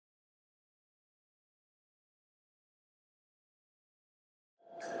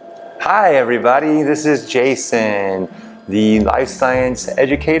Hi everybody, this is Jason, the life science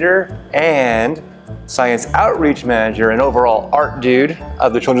educator and science outreach manager and overall art dude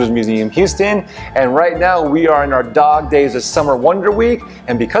of the Children's Museum Houston. And right now we are in our Dog Days of Summer Wonder Week,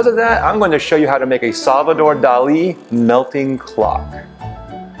 and because of that I'm going to show you how to make a Salvador Dali melting clock.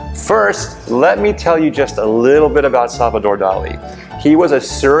 First, let me tell you just a little bit about Salvador Dali. He was a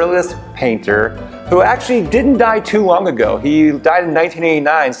surrealist painter who actually didn't die too long ago. He died in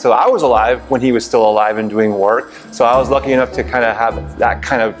 1989, so I was alive when he was still alive and doing work. So I was lucky enough to kind of have that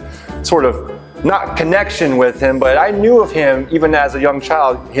kind of sort of not connection with him, but I knew of him even as a young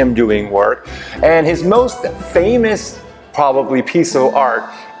child, him doing work. And his most famous probably piece of art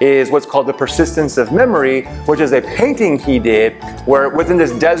is what's called the Persistence of Memory, which is a painting he did where within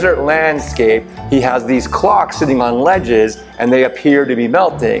this desert landscape he has these clocks sitting on ledges and they appear to be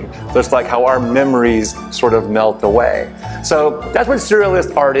melting, just like how our memories sort of melt away. So that's what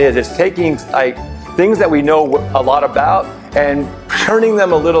surrealist art is. It's taking like things that we know a lot about and turning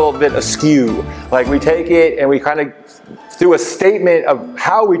them a little bit askew. Like we take it and we kind of, through a statement of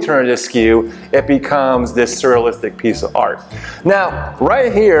how we turn it askew, it becomes this surrealistic piece of art. Now,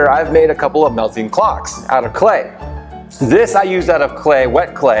 right here, I've made a couple of melting clocks out of clay. This I used out of clay,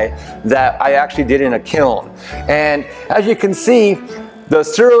 wet clay, that I actually did in a kiln. And as you can see, the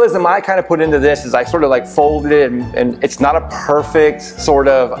surrealism I kind of put into this is I sort of like folded it and it's not a perfect sort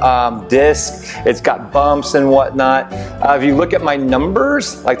of disc. It's got bumps and whatnot. If you look at my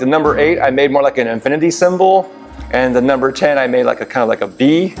numbers, like the number 8, I made more like an infinity symbol. And the number 10, I made like a kind of like a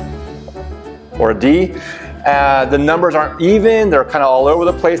B or a D. The numbers aren't even, they're kind of all over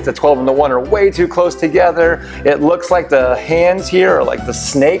the place. The 12 and the 1 are way too close together. It looks like the hands here are like the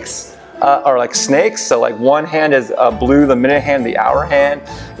snakes. Are like snakes, so like one hand is blue, the minute hand, the hour hand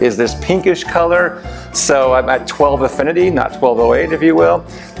is this pinkish color. So I'm at 12 affinity, not 1208 if you will.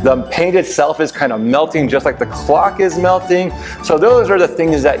 The paint itself is kind of melting just like the clock is melting. So those are the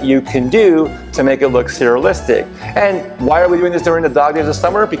things that you can do to make it look surrealistic. And why are we doing this during the Dog Days of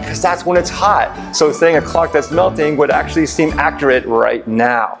Summer? Because that's when it's hot. So saying a clock that's melting would actually seem accurate right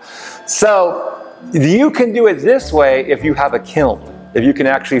now. So you can do it this way if you have a kiln. If you can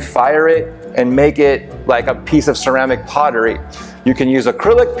actually fire it and make it like a piece of ceramic pottery. You can use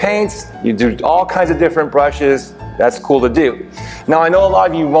acrylic paints, you do all kinds of different brushes, that's cool to do. Now I know a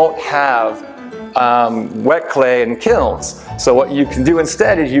lot of you won't have wet clay and kilns, so what you can do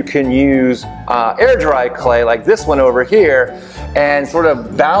instead is you can use air dry clay like this one over here and sort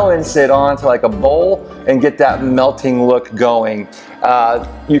of balance it onto like a bowl and get that melting look going.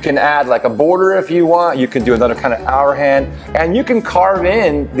 You can add like a border if you want. You can do another kind of hour hand, and you can carve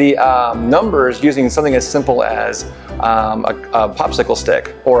in the numbers using something as simple as a popsicle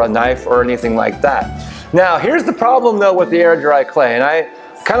stick or a knife or anything like that. Now here's the problem though with the air dry clay, and I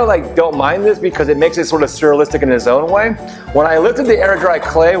kind of like don't mind this because it makes it sort of surrealistic in its own way. When I looked at the air dry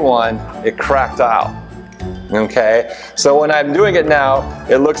clay one, it cracked out. Okay, so when I'm doing it now,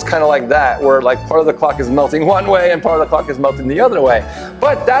 it looks kind of like that, where like part of the clock is melting one way and part of the clock is melting the other way.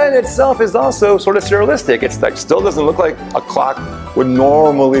 But that in itself is also sort of surrealistic. It's like still doesn't look like a clock would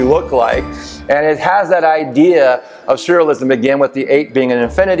normally look like. And it has that idea of surrealism again with the 8 being an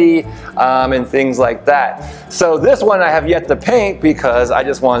infinity and things like that. So this one I have yet to paint because I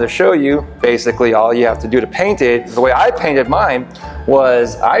just wanted to show you basically all you have to do to paint it. The way I painted mine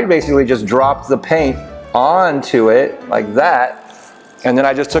was I basically just dropped the paint onto it like that, and then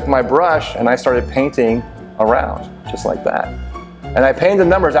I just took my brush and I started painting around just like that. And I painted the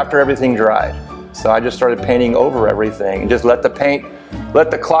numbers after everything dried. So I just started painting over everything and just let the paint,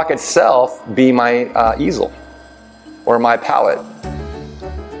 let the clock itself be my easel or my palette.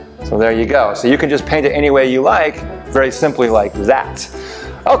 So there you go. So you can just paint it any way you like, very simply like that.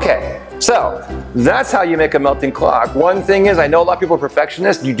 Okay, so that's how you make a melting clock. One thing is, I know a lot of people are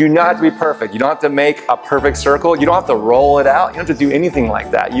perfectionists. You do not have to be perfect. You don't have to make a perfect circle. You don't have to roll it out. You don't have to do anything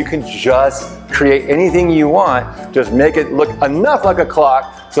like that. You can just create anything you want. Just make it look enough like a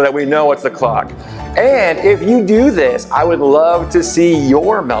clock so that we know it's a clock. And if you do this, I would love to see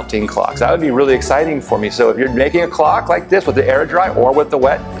your melting clocks. That would be really exciting for me. So if you're making a clock like this with the air dry or with the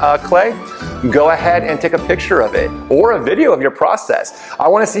wet clay, go ahead and take a picture of it or a video of your process. I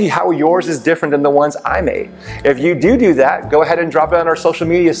want to see how yours is different than the ones I made. If you do that, go ahead and drop it on our social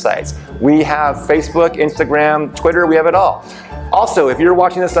media sites. We have Facebook, Instagram, Twitter, we have it all. Also, if you're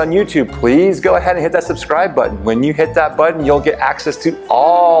watching this on YouTube, please go ahead and hit that subscribe button. When you hit that button, you'll get access to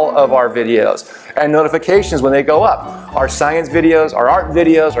all of our videos and notifications when they go up. Our science videos, our art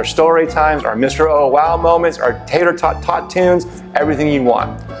videos, our story times, our Mr. Oh Wow moments, our Tater Tot tunes, everything you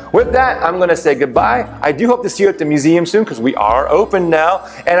want. With that, I'm gonna say goodbye. I do hope to see you at the museum soon because we are open now,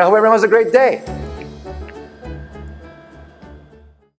 and I hope everyone has a great day.